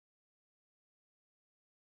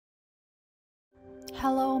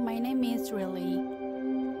Hello, my name is Lily.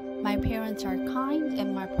 My parents are kind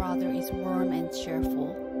and my brother is warm and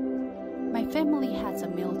cheerful. My family has a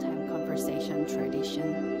mealtime conversation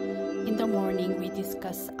tradition. In the morning, we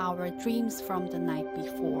discuss our dreams from the night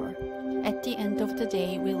before. At the end of the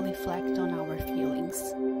day, we reflect on our feelings.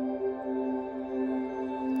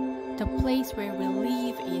 The place where we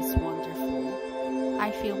live is wonderful. I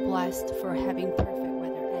feel blessed for having perfect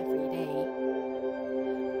weather every day.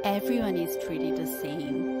 Everyone is treated the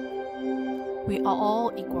same. We are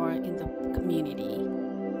all equal in the community.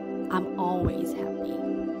 I'm always happy.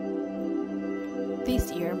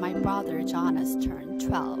 This year, my brother Jonas turned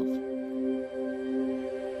 12.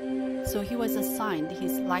 So he was assigned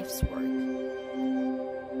his life's work.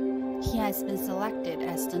 He has been selected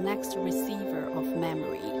as the next receiver of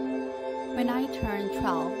memory. When I turn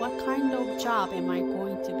 12, what kind of job am I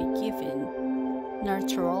going to be given?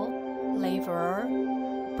 Nurturer, laborer,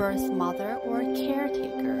 birth mother, or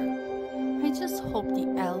caretaker? I just hope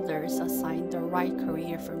the elders assign the right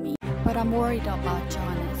career for me. But I'm worried about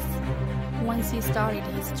Jonas. Once he started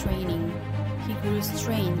his training, he grew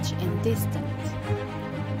strange and distant.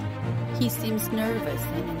 He seems nervous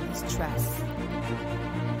and in distress.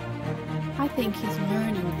 I think he's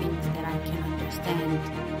learning things that I can understand.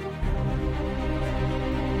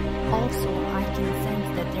 Also, I can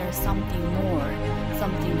sense that there's something more,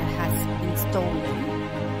 something that has been stolen.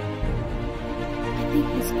 I think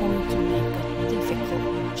he's going to make a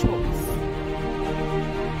difficult choice.